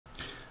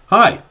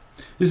Hi,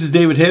 this is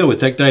David Hale with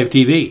Tech Dive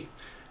TV.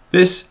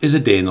 This is a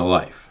day in the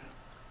life.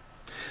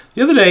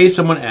 The other day,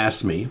 someone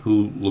asked me,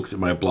 who looks at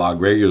my blog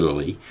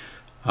regularly,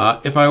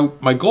 if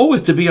my goal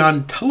was to be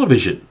on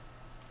television.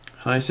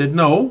 And I said,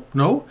 no.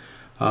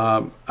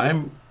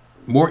 I'm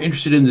more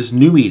interested in this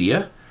new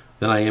media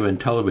than I am in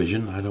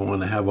television. I don't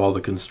want to have all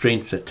the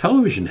constraints that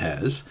television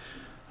has.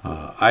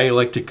 I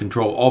like to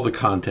control all the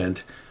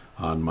content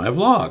on my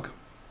vlog.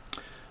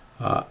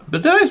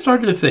 But then I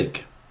started to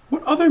think,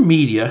 what other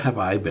media have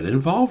I been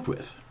involved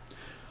with?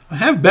 I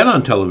have been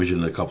on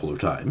television a couple of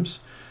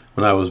times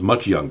when I was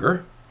much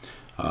younger.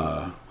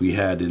 We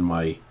had near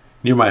my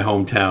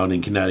hometown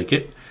in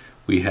Connecticut,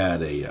 we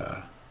had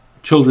a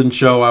children's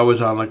show I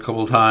was on a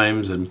couple of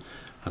times, and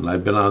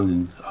I've been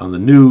on the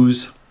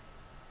news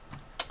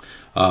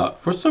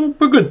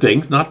for good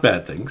things, not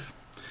bad things.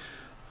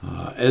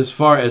 As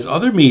far as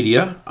other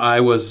media, I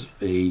was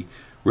a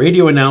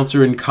radio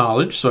announcer in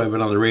college, so I've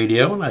been on the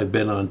radio and I've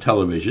been on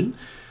television.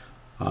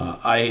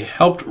 I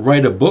helped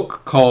write a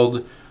book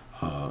called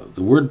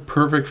The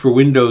WordPerfect for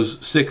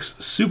Windows 6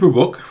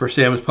 Superbook for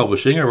Sam's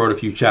Publishing. I wrote a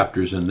few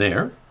chapters in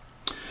there.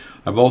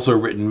 I've also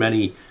written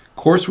many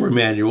courseware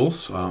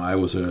manuals. I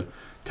was a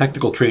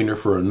technical trainer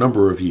for a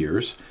number of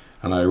years,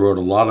 and I wrote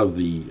a lot of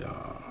the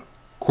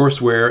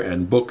courseware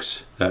and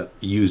books that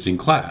used in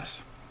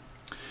class.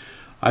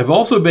 I've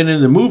also been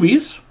in the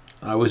movies.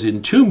 I was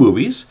in 2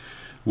 movies.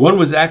 One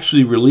was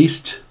actually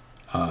released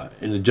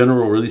in a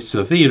general release to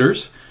the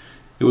theaters.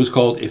 It was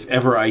called If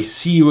Ever I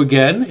See You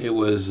Again. It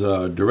was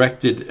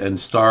directed and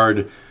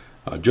starred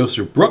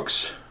Joseph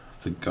Brooks,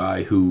 the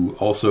guy who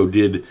also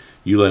did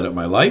You Light Up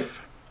My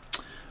Life.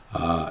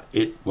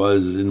 It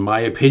was, in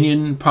my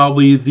opinion,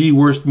 probably the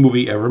worst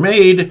movie ever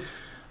made,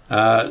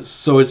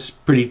 so it's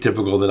pretty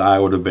typical that I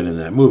would have been in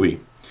that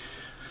movie.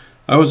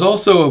 I was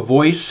also a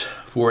voice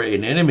for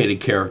an animated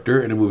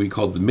character in a movie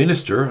called The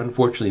Minister.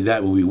 Unfortunately,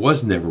 that movie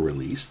was never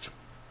released.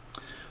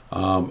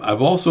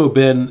 I've also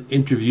been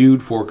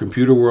interviewed for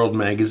Computer World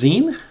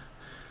magazine.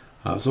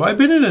 So I've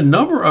been in a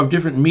number of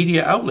different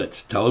media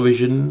outlets: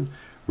 television,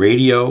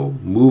 radio,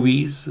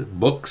 movies,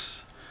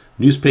 books,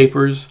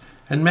 newspapers,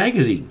 and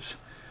magazines.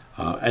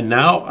 And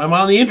now I'm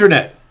on the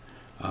internet.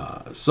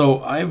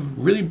 So I've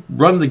really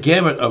run the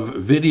gamut of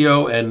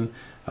video and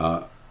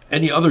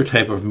any other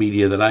type of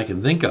media that I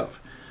can think of.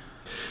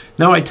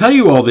 Now, I tell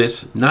you all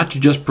this not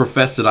to just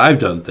profess that I've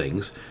done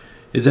things,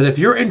 is that if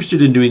you're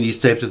interested in doing these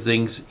types of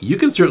things, you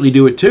can certainly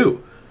do it too.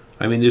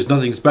 I mean, there's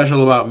nothing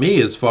special about me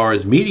as far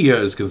as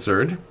media is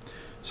concerned.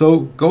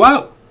 So go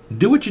out,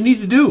 do what you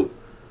need to do.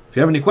 If you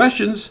have any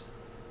questions,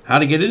 how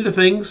to get into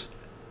things,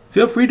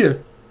 feel free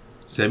to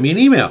send me an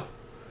email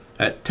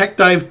at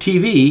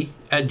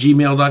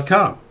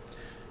techdivetv@gmail.com.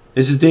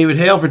 This is David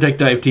Hale for Tech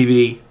Dive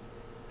TV.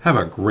 Have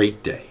a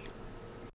great day.